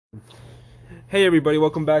Hey everybody,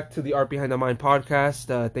 welcome back to the Art Behind the Mind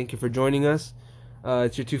podcast. Thank you for joining us.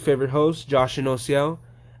 It's your two favorite hosts, Josh and Osiel,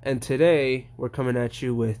 and today we're coming at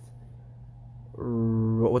you with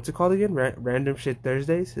what's it called again? Random Shit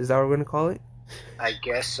Thursdays? Is that what we're gonna call it? I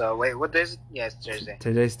guess so. Wait, what day is it? Yeah, it's Thursday.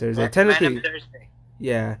 Today's Thursday. Random Technically, Thursday.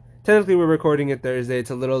 yeah, technically we're recording it Thursday. It's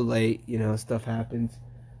a little late, stuff happens,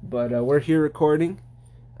 but we're here recording.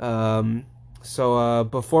 Um, so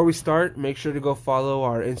before we start, make sure to go follow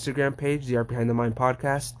our Instagram page, the Art Behind the Mind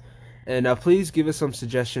podcast. And please give us some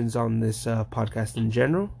suggestions on this podcast in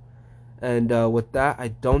general. And with that, I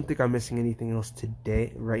don't think I'm missing anything else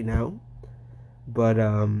today, right now. But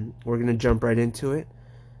we're going to jump right into it.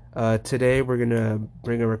 Today, we're going to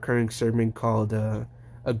bring a recurring segment called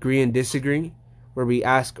Agree and Disagree, where we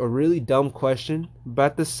ask a really dumb question, but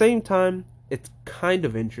at the same time, it's kind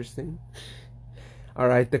of interesting. All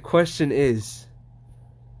right, the question is,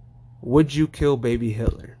 would you kill baby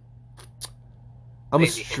Hitler? I'm a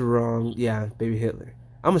Baby Hitler. strong, yeah, baby Hitler.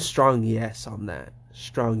 I'm a strong yes on that.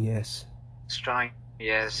 Strong yes. Strong.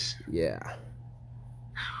 Yes. Yeah.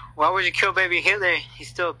 Why would you kill baby Hitler? He's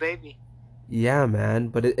still a baby. Yeah, man.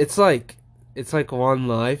 But it's like one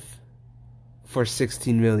life for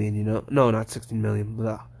 16 million, you know? No, not 16 million.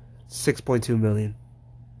 Blah. 6.2 million.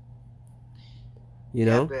 You Yeah,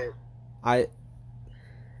 know? but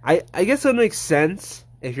I I guess it makes sense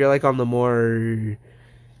if you're like on the more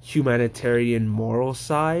humanitarian moral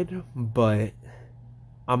side, but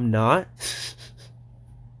I'm not.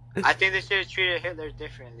 I think they should have treated Hitler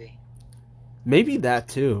differently. Maybe that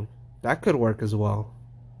too. That could work as well.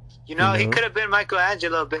 You You know, he know? could have been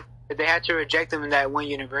Michelangelo, but they had to reject him in that one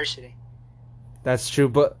university. That's true,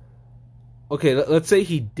 but okay, let's say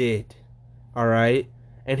he did, all right,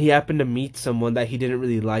 and he happened to meet someone that he didn't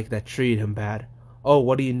really like that treated him bad. Oh,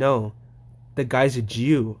 what do you know? The guy's a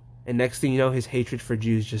Jew, and next thing you know, his hatred for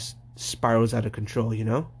Jews just spirals out of control. You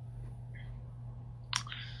know?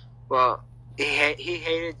 Well, he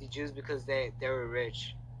hated the Jews because they were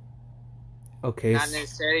rich, Okay, not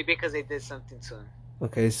necessarily because they did something to him.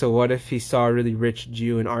 okay. So what if he saw a really rich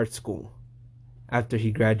Jew in art school after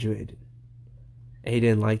he graduated, and he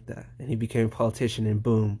didn't like that, and he became a politician, and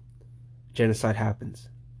boom, genocide happens.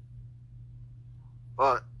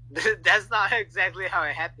 Well, that's not exactly how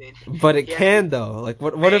it happened. But it He has to. can though. Like,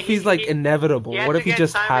 what if he's like He inevitable? had What to if he get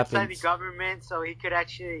just time inside the happens? government so he could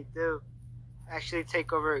actually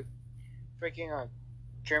take over freaking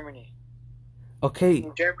Germany.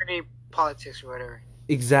 Okay, Germany politics or whatever.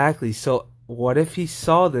 exactly. So what if he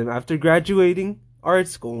saw them after graduating art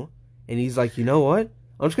school and he's like, you know what?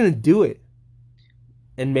 I'm just gonna do it.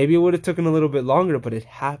 And maybe it would have taken a little bit longer, but it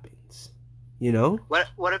happens. You know?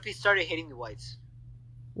 What if he started hating the whites?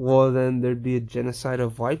 Well, then there'd be a genocide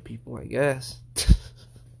of white people, I guess.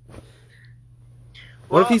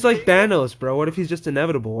 What if Well, he's like Thanos, bro? What if he's just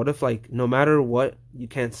inevitable? What if like no matter what, you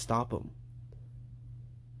can't stop him?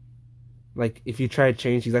 Like if you try to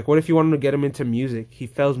change, he's like, what if you wanted to get him into music? He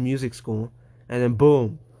fails music school, and then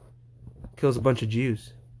boom, kills a bunch of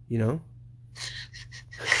Jews. You know?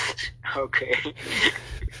 okay.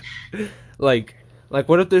 like like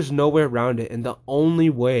what if there's no way around it and the only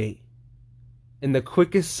way and the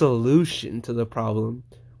quickest solution to the problem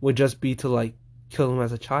would just be to like kill him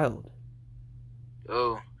as a child?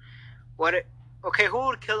 Oh, what? Okay, who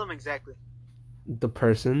would kill him exactly? The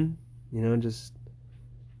person, just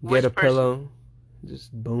get a Which person? pillow,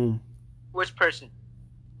 just boom. Which person?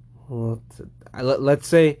 Well, let's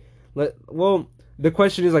say well, the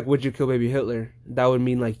question is like, would you kill baby Hitler? That would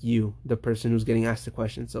mean like you, the person who's getting asked the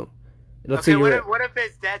question. So let's say Okay, you're what if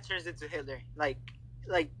his dad turns into Hitler? Like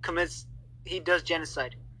commits, he does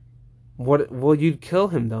genocide. what well, you'd kill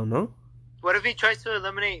him though, no? What if he tries to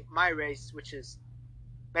eliminate my race, which is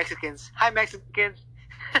Mexicans? Hi, Mexicans.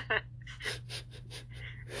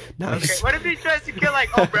 Okay, Nice. what if he tries to kill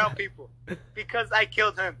like all brown people because I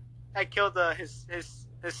killed him? I killed his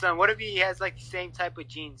son. What if he has like the same type of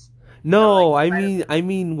genes? No, Like might have I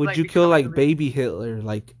mean, would like you kill become like Hitler. baby Hitler?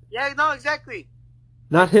 Like Yeah, no, exactly.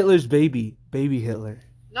 not Hitler's baby, baby Hitler.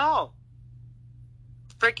 No,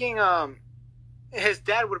 freaking his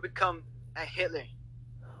dad would become a Hitler.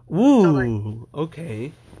 So like, Ooh,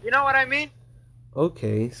 okay, you know what I mean?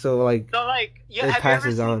 okay. So like So like, yeah. it Have you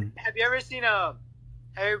ever passes seen? on. Have you ever seen Have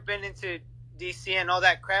you ever been into DC and all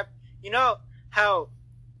that crap? You know how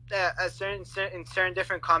a in certain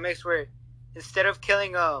different comics where instead of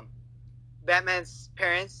killing Batman's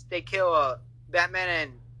parents, they kill Batman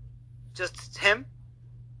and just him.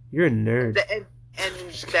 You're a nerd.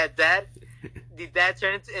 And that dad, the dad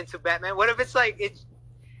turned into Batman. What if it's like it's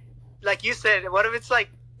like you said? What if it's like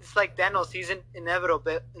Thanos? He's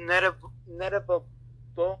inevitable, inevitable.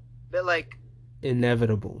 but like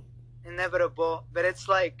Inevitable. inevitable. But it's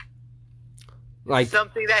like Like,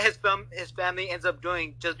 something that his family ends up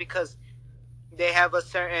doing just because they have a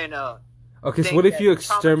certain okay, so thing what if that you traumatized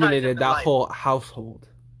them exterminated in that life. whole household?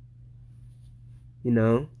 You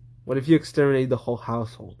know? What if you exterminated the whole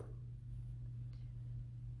household?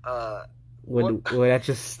 Uh, what? Would that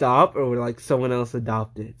just stop, or would like someone else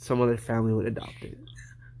adopt it? Some other family would adopt it.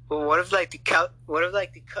 Well, what if like the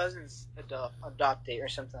cousins adopt it or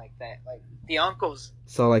something like that? Like the uncles,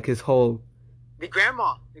 So like his whole, the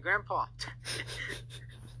grandma, the grandpa.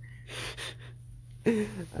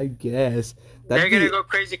 I guess that'd They're gonna be. go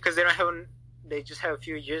crazy because they don't have. They just have a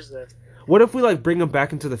few years left. What if we like bring him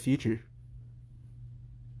back into the future?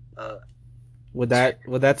 Uh, Would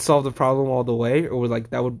that solve the problem all the way, or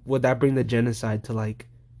would that bring the genocide to like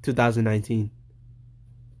 2019?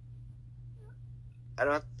 I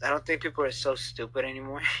don't think people are so stupid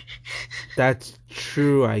anymore. That's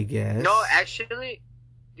true, I guess. No, actually,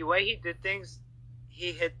 the way he did things,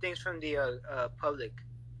 he hid things from the public.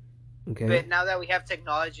 Okay. But now that we have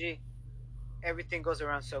technology, everything goes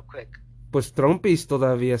around so quick. Pues Trumpis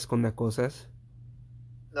todavía esconde cosas.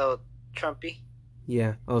 No, Trumpy.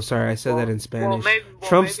 Yeah. Oh, sorry, I said that in Spanish. maybe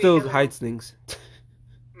Trump still Hitler, hides things.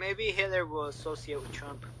 maybe Hitler will associate with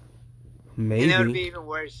Trump. Maybe. And it would be even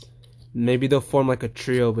worse. Maybe they'll form like a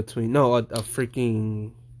trio between a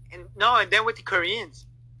freaking. And then with the Koreans.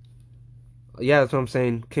 Yeah, that's what I'm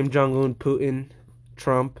saying. Kim Jong Un, Putin,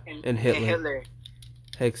 Trump, and Hitler.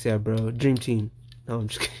 Heck yeah, bro. Dream team. No, I'm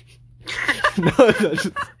just kidding. No,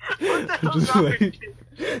 just. What the I'm hell's just wrong like. with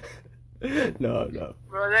you? No.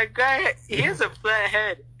 Bro, that guy, he has a flat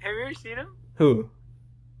head. Have you ever seen him? Who?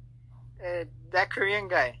 That Korean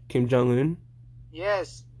guy. Kim Jong Un?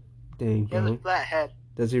 Yes. Dang, He has bro. a flat head.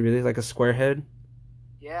 Does he really like a square head?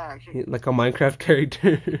 Yeah. Like a Minecraft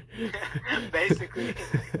character? Basically.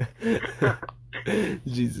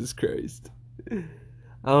 Jesus Christ.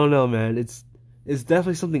 I don't know, man. It's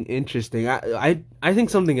definitely something interesting. I think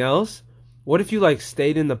something else. What if you like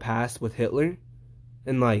stayed in the past with Hitler,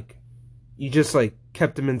 and like you just like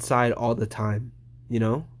kept him inside all the time, you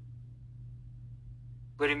know?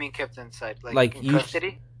 What do you mean kept inside? Like in you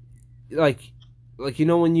custody? like you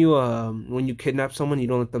know when you kidnap someone, you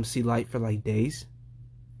don't let them see light for like days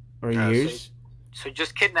or years. So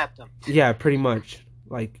just kidnap them. Yeah, pretty much.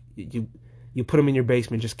 Like you put them in your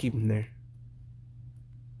basement, just keep them there.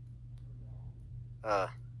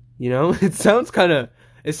 You know, it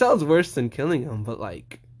sounds worse than killing them, but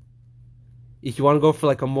like if you want to go for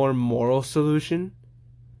like a more moral solution,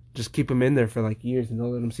 just keep them in there for like years and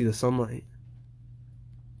don't let them see the sunlight.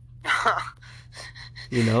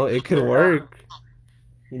 You know, it could work.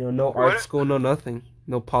 You know, no art school, no nothing,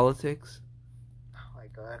 no politics. Oh my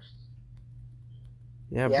god.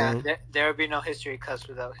 Yeah, bro. There would be no history class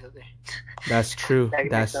without Hitler. That's true.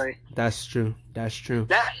 That's true. That's true.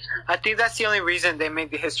 I think that's the only reason they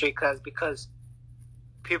made the history class, because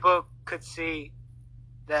people could see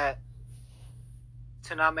that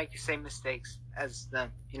to not make the same mistakes as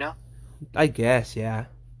them, you know? I guess, yeah.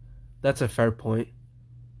 That's a fair point.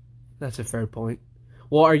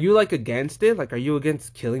 Well, are you like against it? Like, are you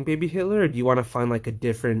against killing baby Hitler, or do you want to find like a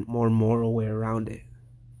different, more moral way around it?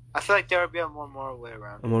 I feel like there would be a more moral way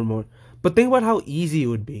around it. More. But think about how easy it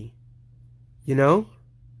would be. You know?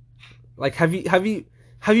 Like, have you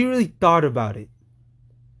really thought about it?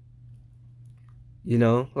 You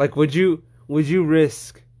know? Like, would you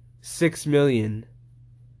risk 6 million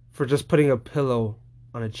for just putting a pillow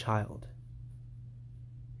on a child?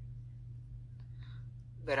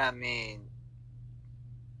 But I mean,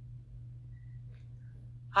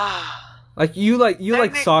 like you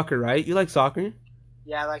like soccer, right? You like soccer?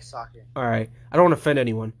 Yeah, I like soccer. All right. I don't want to offend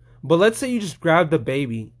anyone, but let's say you just grab the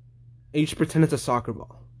baby and you just pretend it's a soccer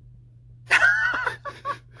ball.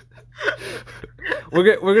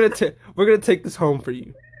 we're gonna take this home for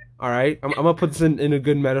you. All right. I'm gonna put this in a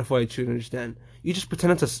good metaphor I should understand. You just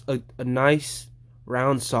pretend it's a nice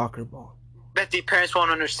round soccer ball. Bet the parents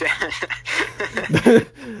won't understand.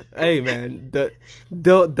 Hey man,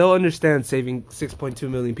 they'll understand saving 6.2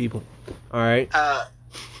 million people. All right.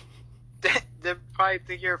 They probably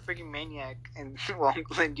think you're a freaking maniac and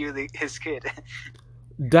won't lend you his kid.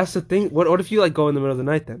 That's the thing. What if you like go in the middle of the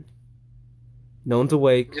night then? No one's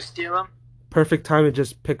awake. Just steal him. Perfect time to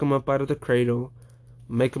just pick him up out of the cradle,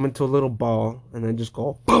 make him into a little ball, and then just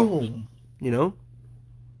go boom. You know.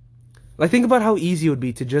 Like, think about how easy it would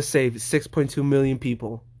be to just save 6.2 million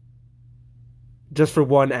people just for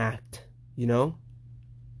one act, you know?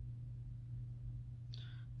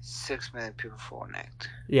 6 million people for one act.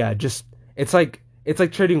 Yeah, it's like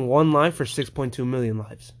trading one life for 6.2 million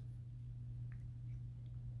lives.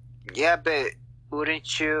 Yeah, but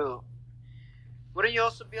wouldn't you? Wouldn't you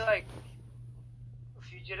also be like a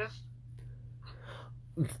fugitive?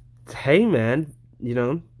 Hey, man,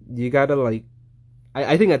 you gotta like.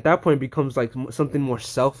 I think at that point it becomes like something more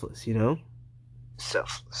selfless.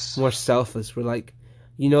 Selfless. More selfless. Where like,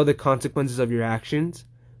 the consequences of your actions,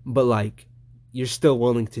 but like, you're still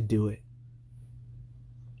willing to do it.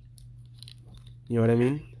 You know what I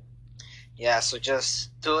mean? Yeah, so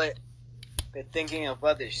just do it, but thinking of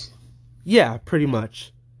others. Yeah, pretty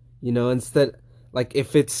much. Instead, like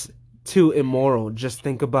if it's too immoral, just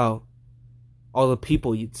think about all the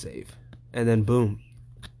people you'd save, and then boom,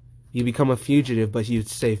 you become a fugitive, but you'd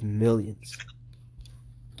save millions.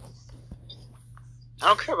 I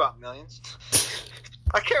don't care about millions.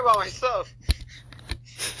 I care about myself.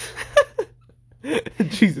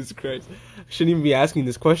 Jesus Christ. I shouldn't even be asking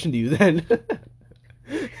this question to you then.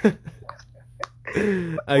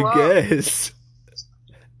 I Well, guess.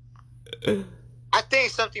 I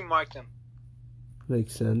think something marked him.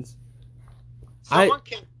 Makes sense. I Someone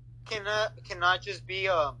cannot just be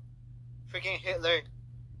freaking Hitler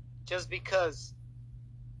just because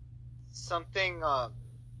something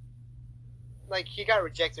like he got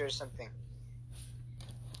rejected or something.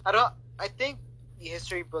 I don't. I think the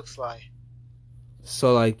history books lie.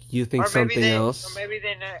 so like you think something else? Or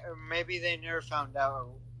maybe they never found out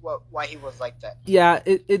why he was like that. Yeah,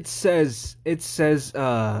 it says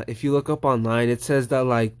if you look up online, it says that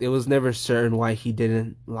like it was never certain why he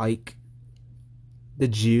didn't like the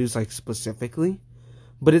Jews like specifically,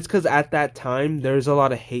 but it's because at that time there's a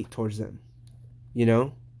lot of hate towards them. You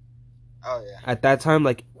know, Oh yeah. at that time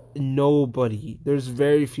like there's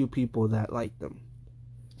very few people that liked them.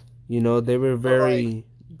 They were So like, very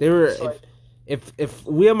they were so like, if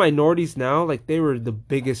we are minorities now, like they were the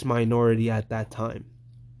biggest minority at that time.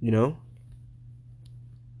 You know?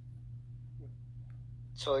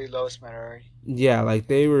 totally lowest minority. Yeah, like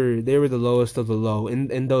they were the lowest of the low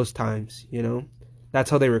in those times. That's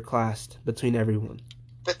how they were classed between everyone.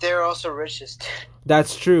 But they're also richest.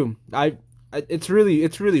 That's true. It's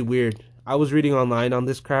really weird. I was reading online on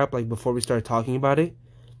this crap like before we started talking about it,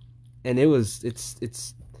 and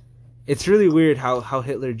it's really weird how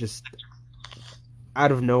Hitler just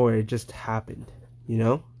out of nowhere it just happened, you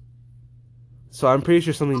know? So I'm pretty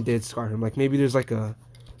sure something did scar him. Like maybe there's like a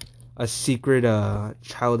secret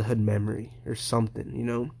childhood memory or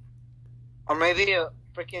something. Or maybe a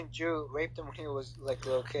freaking Jew raped him when he was like a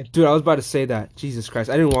little kid. Dude, I was about to say that. Jesus Christ.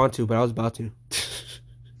 I didn't want to, but I was about to.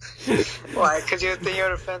 Why? Because you think you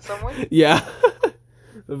would offend someone? Yeah.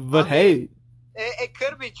 But hey, it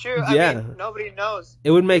could be true. yeah. I mean, nobody knows.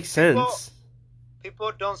 It would make sense.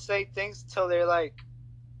 People don't say things till they're like.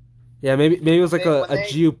 Yeah, maybe it was like a they,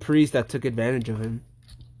 Jew priest that took advantage of him.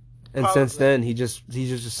 And probably. since then he's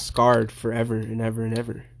just scarred forever and ever and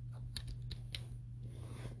ever.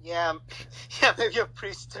 Yeah, maybe a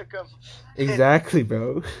priest took him. Exactly,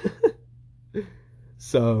 bro.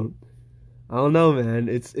 So, I don't know, man.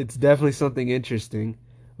 It's definitely something interesting.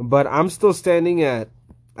 But I'm still standing at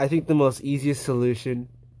I think the most easiest solution.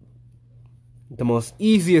 The most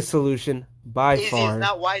easiest solution by Easy far. is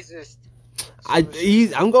not wisest.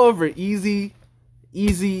 I'm going for easy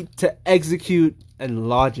to execute and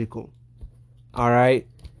logical. All right?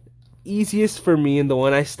 Easiest for me and the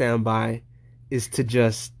one I stand by is to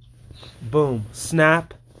just boom,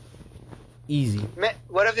 snap, easy.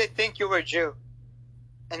 What if they think you were Jew?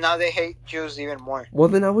 And now they hate Jews even more. Well,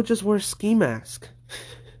 then I would just wear a ski mask.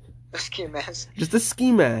 A ski mask. Just a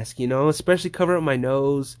ski mask, especially cover up my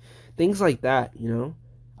nose, things like that,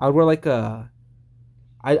 I would wear like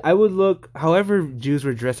I would look, however Jews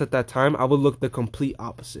were dressed at that time, I would look the complete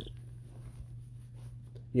opposite.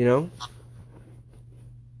 I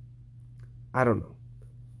don't know.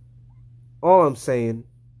 All I'm saying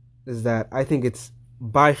is that I think it's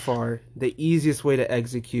by far the easiest way to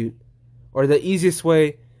execute, or the easiest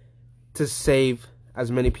way to save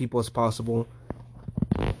as many people as possible.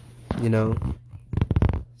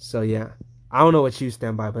 So yeah, I don't know what you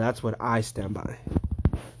stand by, but that's what I stand by.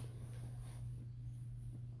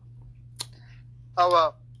 Oh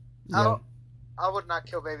well, Yeah. I would not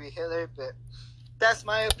kill baby Hitler, but that's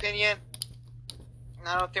my opinion.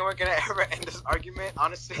 I don't think we're gonna ever end this argument,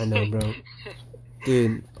 honestly. I know, bro.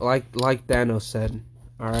 Dude, like Thanos said,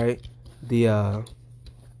 all right.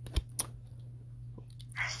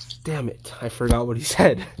 Damn it, I forgot what he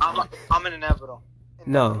said. I'm an inevitable.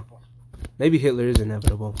 No, maybe Hitler is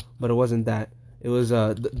inevitable, but it wasn't that. It was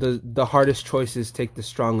the hardest choices take the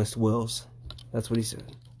strongest wills. That's what he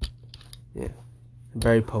said. Yeah,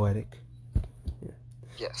 very poetic. Yeah.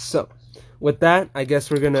 Yes. So, with that, I guess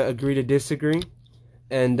we're gonna agree to disagree,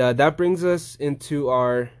 and that brings us into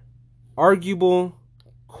our arguable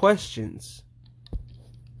questions.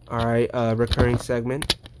 All right, recurring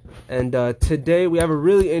segment. And today we have a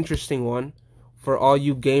really interesting one for all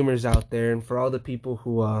you gamers out there and for all the people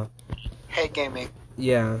who hate gaming.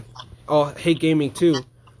 Yeah. Oh, hate gaming too.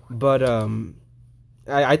 But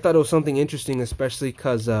I thought it was something interesting, especially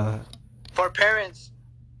because For parents.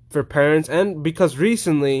 for parents, and because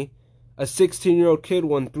recently a 16-year-old kid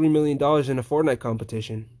won $3 million in a Fortnite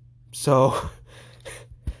competition. So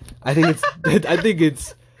I think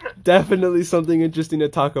it's definitely something interesting to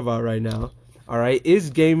talk about right now. All right, is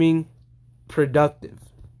gaming productive?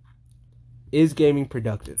 Is gaming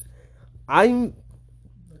productive? I'm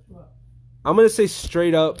gonna say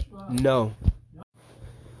straight up no.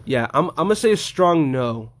 Yeah, I'm gonna say a strong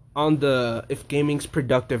no on the if gaming's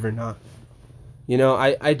productive or not. You know,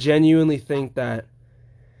 I genuinely think that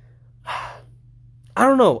I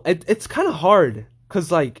don't know. It's kind of hard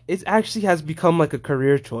because like it actually has become like a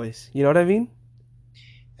career choice. You know what I mean?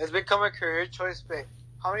 It's become a career choice, but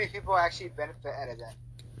how many people actually benefit out of that?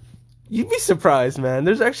 You'd be surprised, man.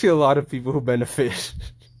 There's actually a lot of people who benefit.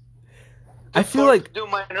 I feel like do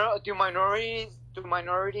minorities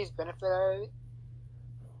benefit out of it?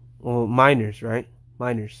 well, minors, right?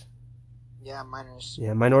 Minors. Yeah, minors.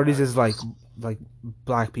 Yeah, minorities is like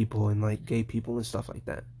black people and like gay people and stuff like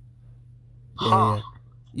that. Yeah, Huh.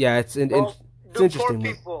 yeah. It's Well, it's do interesting.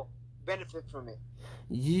 poor people benefit from it?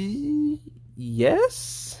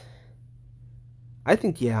 Yes. I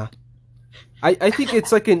think yeah. I think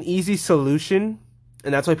it's like an easy solution,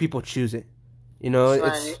 and that's why people choose it. You know,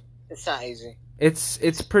 it's not easy.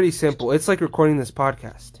 It's pretty simple. It's like recording this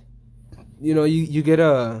podcast. You know, you get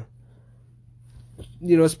a,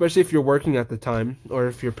 you know, especially if you're working at the time or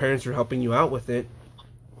if your parents are helping you out with it.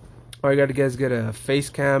 All you gotta get is get a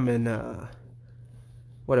face cam and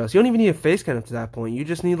what else? You don't even need a face cam up to that point. You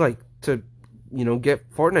just need like to, you know, get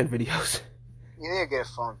Fortnite videos. You need to get a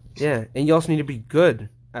phone. Yeah, and you also need to be good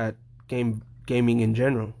at gaming in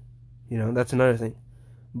general. You know, that's another thing.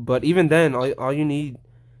 But even then, all you need,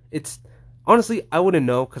 it's honestly I wouldn't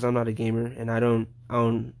know because I'm not a gamer and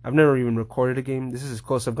I've never even recorded a game. This is as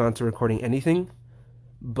close I've gone to recording anything.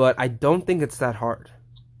 But I don't think it's that hard.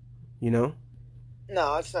 You know?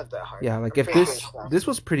 No, it's not that hard. Yeah, like I'm if this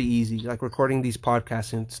was pretty easy, like recording these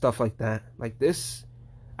podcasts and stuff like that. Like this,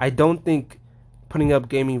 I don't think putting up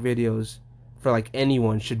gaming videos for like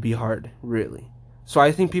anyone should be hard, really. So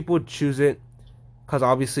I think people would choose it because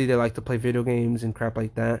obviously they like to play video games and crap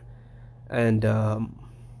like that, and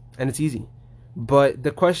it's easy. But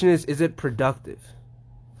the question is it productive?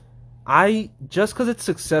 I just because it's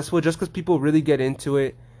successful, just because people really get into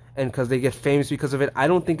it, and because they get famous because of it, I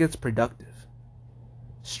don't think it's productive.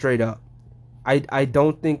 Straight up, I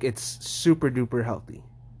don't think it's super duper healthy.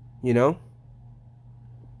 You know?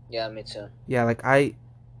 Yeah, me too. Yeah, like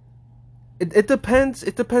it depends.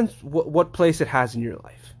 It depends what place it has in your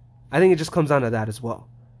life. I think it just comes down to that as well.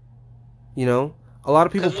 You know, a lot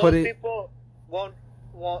of people put it. People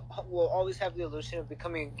will always have the illusion of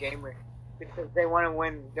becoming a gamer because they want to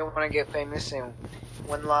win. They want to get famous and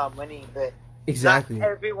win a lot of money. But Exactly. not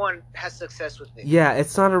everyone has success with it. Yeah,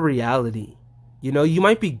 it's not a reality. You know, you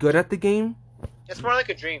might be good at the game. It's more like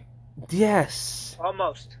a dream. Yes.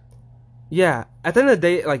 Almost. Yeah. At the end of the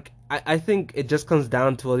day, like I think it just comes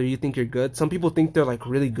down to whether you think you're good. Some people think they're like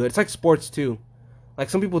really good. It's like sports too. Like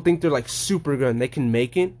some people think they're like super good and they can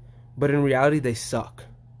make it, but in reality they suck.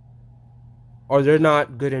 Or they're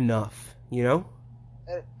not good enough, you know?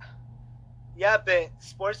 Yeah, but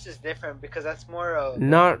sports is different because that's more of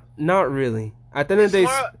not really. At the end of the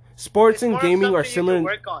day, sports and gaming are similar. You can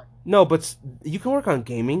work on. No, but you can work on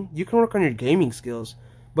gaming. You can work on your gaming skills.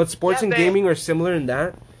 But sports and gaming are similar in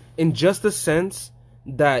that, in just the sense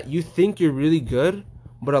that you think you're really good,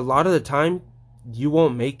 but a lot of the time you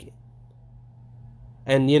won't make it.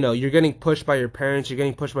 And you know, you're getting pushed by your parents, you're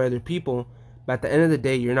getting pushed by other people, but at the end of the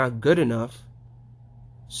day you're not good enough.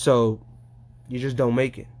 So you just don't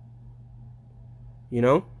make it. You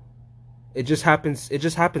know? It just happens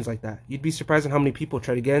like that. You'd be surprised at how many people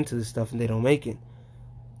try to get into this stuff and they don't make it.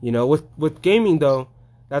 You know, with gaming though,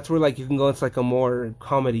 that's where like you can go into like a more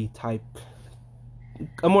comedic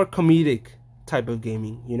type of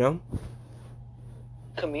gaming, you know?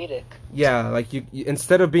 Comedic. Yeah, like you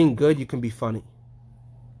instead of being good, you can be funny.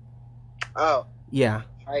 Oh. Yeah.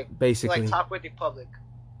 Like basically. Like talk with the public.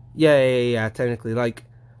 Yeah, technically. Like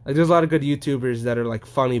there's a lot of good YouTubers that are like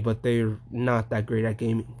funny, but they're not that great at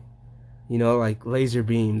gaming. You know, like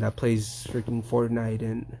Laserbeam that plays freaking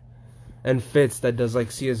Fortnite and Fitz that does like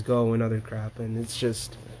CS:GO and other crap, and it's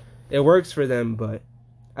just it works for them, but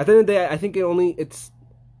at the end of the day, I think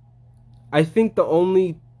the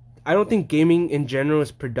only I don't think gaming in general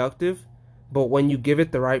is productive, but when you give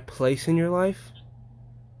it the right place in your life,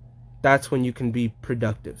 that's when you can be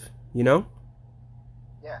productive, you know?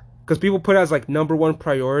 Yeah. Because people put it as like number one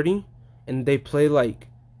priority, and they play like,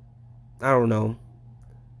 I don't know,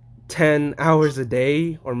 10 hours a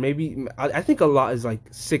day, or maybe, I think a lot is like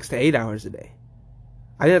 6 to 8 hours a day.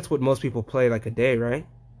 I think that's what most people play like a day, right?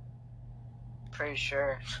 Pretty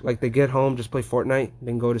sure. Like they get home, just play Fortnite,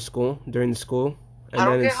 then go to school during the school, I and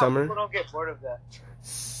then don't in get how people summer, don't get bored of that.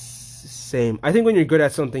 same. I think when you're good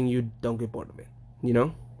at something, you don't get bored of it, you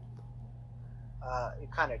know? You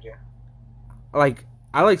kind of do. Like,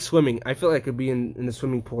 I like swimming. I feel like I could be in the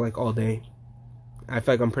swimming pool like all day. I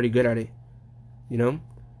feel like I'm pretty good at it, you know?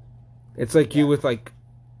 It's like you Yeah. with like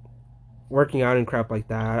working out and crap like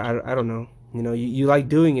that. I don't know. You know, you like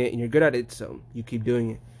doing it and you're good at it, so you keep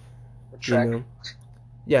doing it, With you track. know?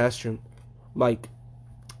 Yeah, that's true. Like,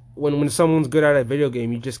 when someone's good at a video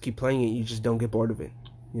game, you just keep playing it. You just don't get bored of it,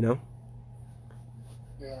 you know?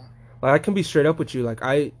 Yeah. Like, I can be straight up with you. Like,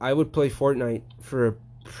 I would play Fortnite for a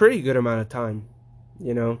pretty good amount of time,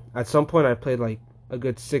 you know? At some point, I played, like, a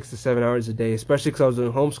good 6 to 7 hours a day, especially because I was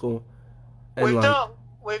doing homeschool. And, We've like, done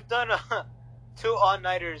we've done 2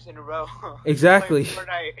 all-nighters in a row. Playing exactly.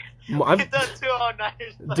 Fortnite. I'm, We've done 2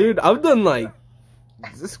 all-nighters playing dude, I've done, Fortnite. like,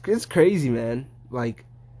 it's crazy, man. Like,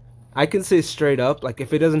 I can say straight up, like,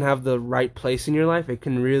 if it doesn't have the right place in your life, it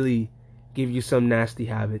can really give you some nasty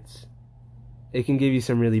habits. It can give you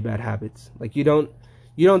some really bad habits. Like, you don't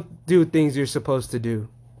do things you're supposed to do.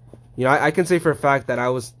 You know, I can say for a fact that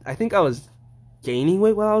I think I was gaining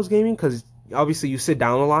weight while I was gaming, because obviously you sit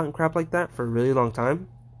down a lot and crap like that for a really long time.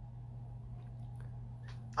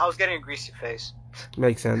 I was getting a greasy face.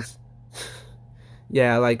 Makes sense.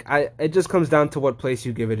 Yeah, like, it just comes down to what place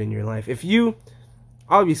you give it in your life. If you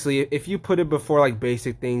put it before like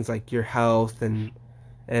basic things like your health and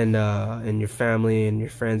your family and your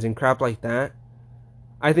friends and crap like that,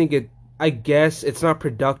 I think I guess it's not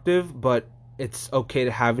productive, but it's okay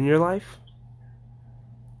to have in your life.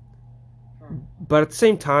 But at the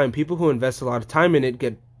same time, people who invest a lot of time in it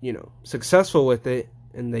get, successful with it,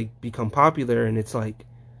 and they become popular, and it's like,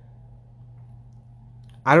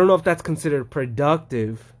 I don't know if that's considered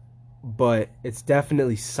productive, but it's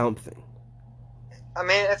definitely something. I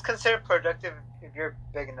mean, it's considered productive if you're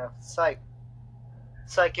big enough. It's like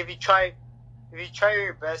if you try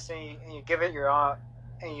your best and you give it your all,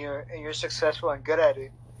 and you're successful and good at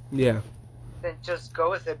it, Yeah, then just go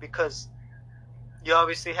with it because you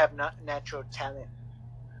obviously have not natural talent.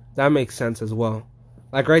 that makes sense as well.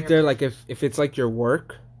 Like right there, like if it's like your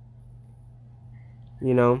work,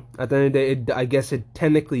 at the end of the day, I guess it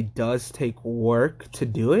technically does take work to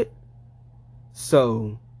do it.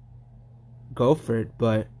 So go for it.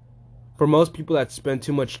 But for most people that spend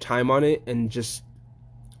too much time on it and just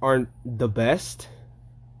aren't the best,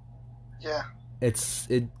 Yeah.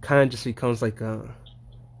 it kind of just becomes like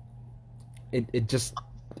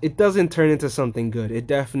it doesn't turn into something good. It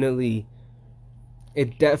definitely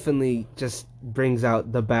just brings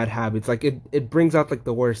out the bad habits. Like it brings out like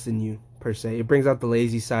the worst in you per se. It brings out the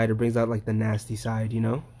lazy side. It brings out like the nasty side.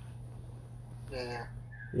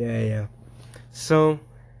 Yeah. Yeah. So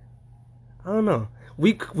I don't know.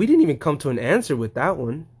 We didn't even come to an answer with that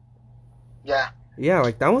one. Yeah. Yeah,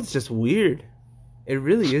 like that one's just weird. It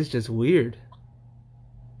really is just weird.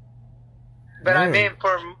 But I Man, mean,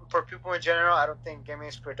 for people in general, I don't think gaming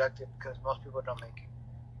is productive because most people don't make it.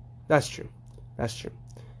 that's true. That's true.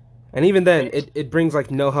 And even then, It- it brings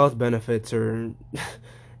like no health benefits or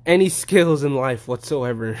any skills in life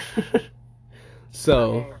whatsoever. I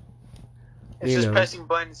So, mean, it's you just know, pressing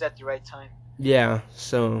buttons at the right time. yeah.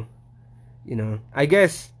 So, I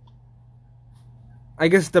guess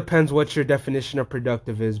it depends what your definition of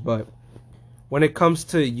productive is, but when it comes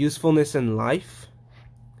to usefulness in life,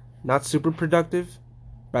 not super productive,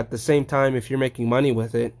 but at the same time, if you're making money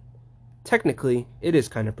with it, technically, it is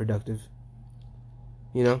kind of productive.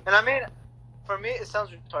 You know? And I mean, for me, it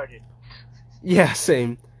sounds retarded. Yeah,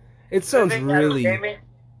 same. It sounds Living out of really, gaming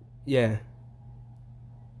yeah,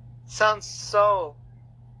 sounds so.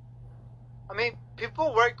 I mean,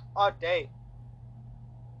 people work all day,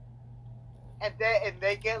 and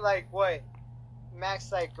they get like what,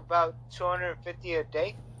 max like about 250 a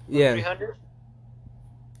day or yeah, 300.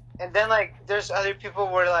 And then like there's other people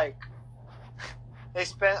where like they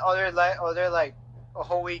spend all their like a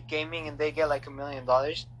whole week gaming and they get like $1 million.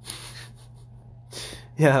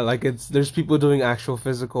 yeah. Like there's people doing actual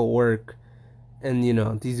physical work, and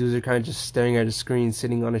these dudes are kind of just staring at a screen,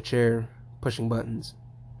 sitting on a chair, pushing buttons.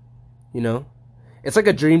 You know, it's like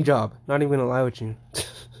a dream job. Not even gonna lie with you.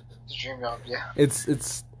 It's a dream job, yeah.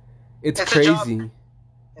 It's It's a job. crazy.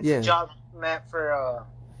 It's a job meant for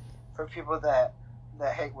people that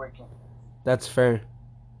hate working. That's fair.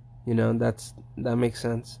 That makes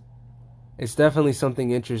sense. It's definitely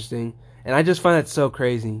something interesting, and I just find that so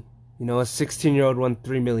crazy. A 16-year-old won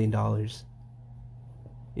 $3 million.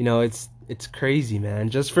 It's crazy, man.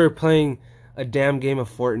 Just for playing a damn game of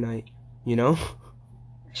Fortnite. You know,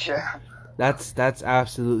 Yeah. that's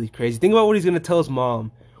absolutely crazy. Think about what he's gonna tell his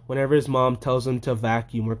mom whenever his mom tells him to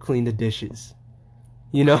vacuum or clean the dishes.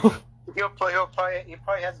 He probably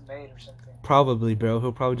has a maid or something. Probably, bro.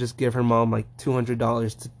 He'll probably just give her mom like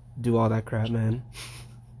 $200 to do all that crap, man.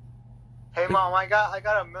 Hey mom, I got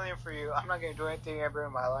 $1 million for you. I'm not gonna do anything ever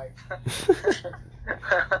in my life.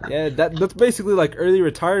 Yeah, that's basically like early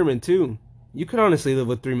retirement too. You could honestly live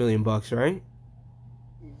with $3 million, right?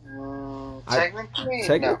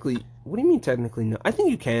 Technically, No. What do you mean technically no? I think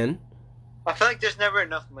you can. I feel like there's never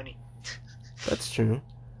enough money. That's true.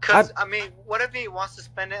 Cause what if he wants to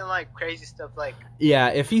spend it on like crazy stuff like? Yeah,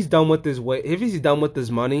 if he's done with his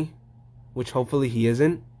money, which hopefully he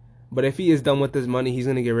isn't, but if he is done with his money, he's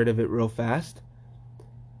gonna get rid of it real fast.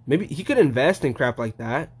 Maybe he could invest in crap like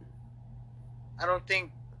that. I don't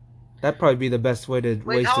think that'd probably be the best way to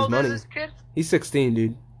waste how his old money. Is this kid? He's 16,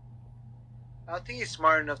 dude. I don't think he's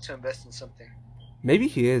smart enough to invest in something. Maybe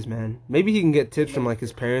he is, man. Maybe he can get tips from like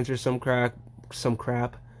his parents or some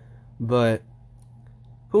crap. But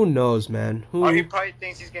who knows, man? Or he probably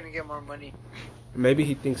thinks he's gonna get more money. Maybe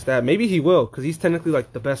he thinks that. Maybe he will, because he's technically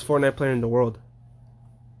like the best Fortnite player in the world.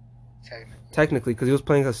 Technically, because he was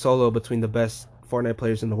playing a solo between the best Fortnite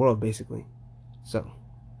players in the world, basically. So,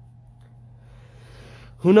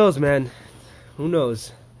 who knows, man? Who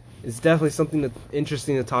knows? It's definitely something that's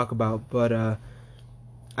interesting to talk about. But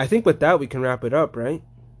I think with that, we can wrap it up, right?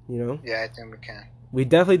 Yeah, I think we can. We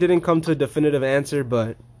definitely didn't come to a definitive answer,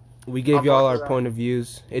 but we gave you all our point of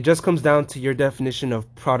views. It just comes down to your definition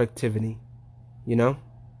of productivity. Yeah.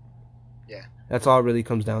 That's all it really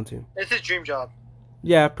comes down to. It's a dream job.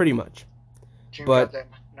 Yeah, pretty much. But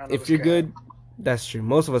if you're good, have. That's true.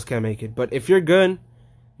 Most of us can't make it. But if you're good,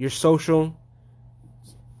 you're social,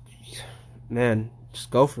 man, just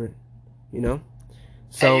go for it.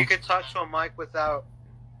 So and you could talk to a mic without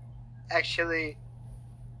actually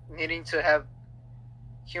needing to have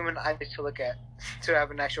human eyes to look at to have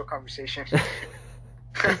an actual conversation.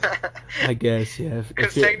 I guess, yeah.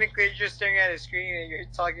 Because technically you're just staring at a screen and you're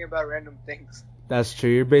talking about random things. That's true.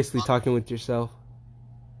 You're basically talking with yourself.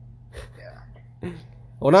 Yeah.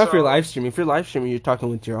 Well, not if you're live streaming. If you're live streaming, you're talking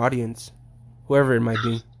with your audience, whoever it might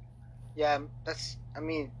be. Yeah, that's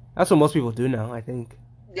what most people do now, I think.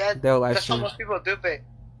 Yeah, they'll live stream. That's what most people do,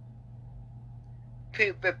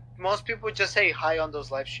 but most people just say hi on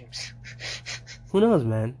those live streams. Who knows,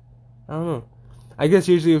 man? I don't know. I guess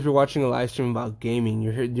usually if you're watching a live stream about gaming,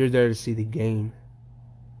 you're there to see the game.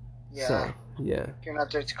 Yeah. So, yeah. You're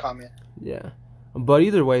not there to comment. Yeah. But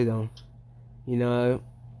either way, though,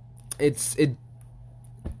 it's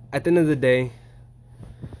at the end of the day,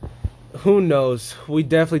 who knows? We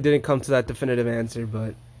definitely didn't come to that definitive answer,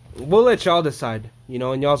 but we'll let y'all decide,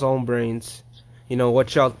 in y'all's own brains,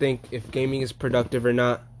 what y'all think, if gaming is productive or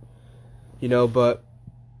not, but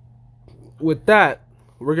with that,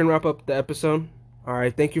 we're going to wrap up the episode. All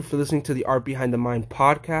right, thank you for listening to the Art Behind the Mind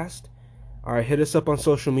podcast. All right, hit us up on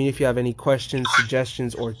social media if you have any questions,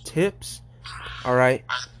 suggestions, or tips. All right,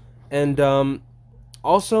 and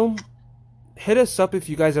also hit us up if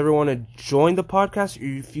you guys ever want to join the podcast,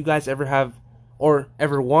 or if you guys ever have or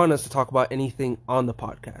ever want us to talk about anything on the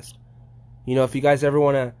podcast. If you guys ever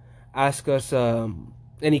want to ask us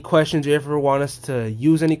any questions, or ever want us to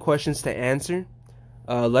use any questions to answer,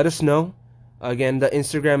 let us know. Again, the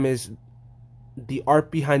Instagram is the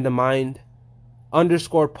Art Behind the Mind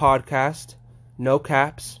 _podcast, no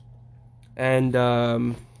caps. And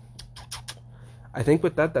I think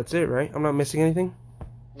with that, that's it, right? I'm not missing anything?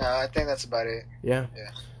 No, I think that's about it. Yeah.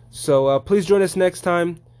 So please join us next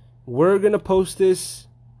time. We're going to post this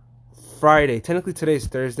Friday. Technically, today is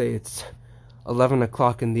Thursday. It's 11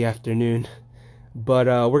 o'clock in the afternoon. But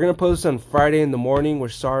we're going to post on Friday in the morning. We're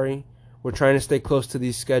sorry. We're trying to stay close to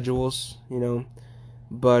these schedules,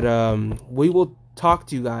 But we will talk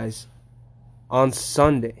to you guys on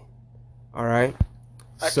Sunday. All right?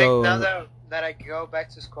 I think now that I go back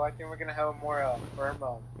to school, I think we're going to have a more firm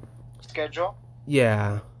schedule.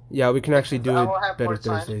 Yeah, we can actually do it better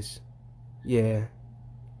Thursdays. Yeah.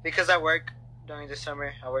 Because I work during the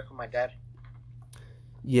summer. I work with my dad.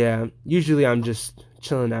 Yeah, usually I'm just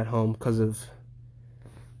chilling at home because of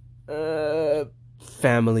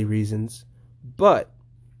family reasons. But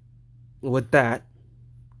with that,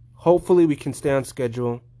 hopefully we can stay on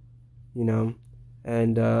schedule,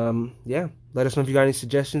 And yeah, let us know if you got any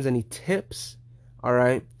suggestions, any tips. All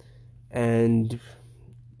right, and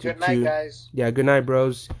Good night, guys. yeah, good night,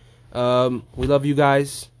 bros. We love you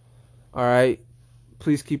guys. All right,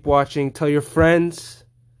 please keep watching. Tell your friends.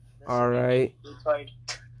 All right.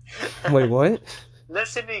 Wait, what?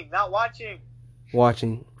 Listening, not watching.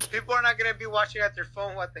 Watching. People are not gonna be watching at their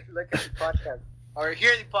phone while they look at the podcast or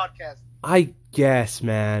hear the podcast. I guess,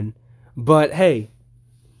 man. But hey,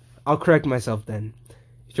 I'll correct myself then.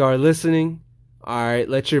 If y'all are listening, alright,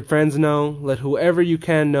 let your friends know. Let whoever you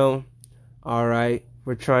can know. Alright,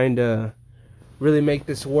 we're trying to really make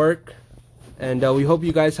this work. And we hope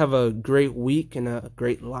you guys have a great week and a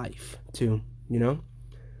great life, too. You know?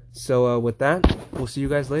 So with that, we'll see you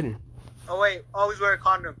guys later. Oh, wait. Always wear a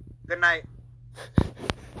condom. Good night.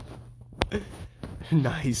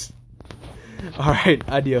 Nice. Alright,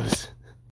 adios.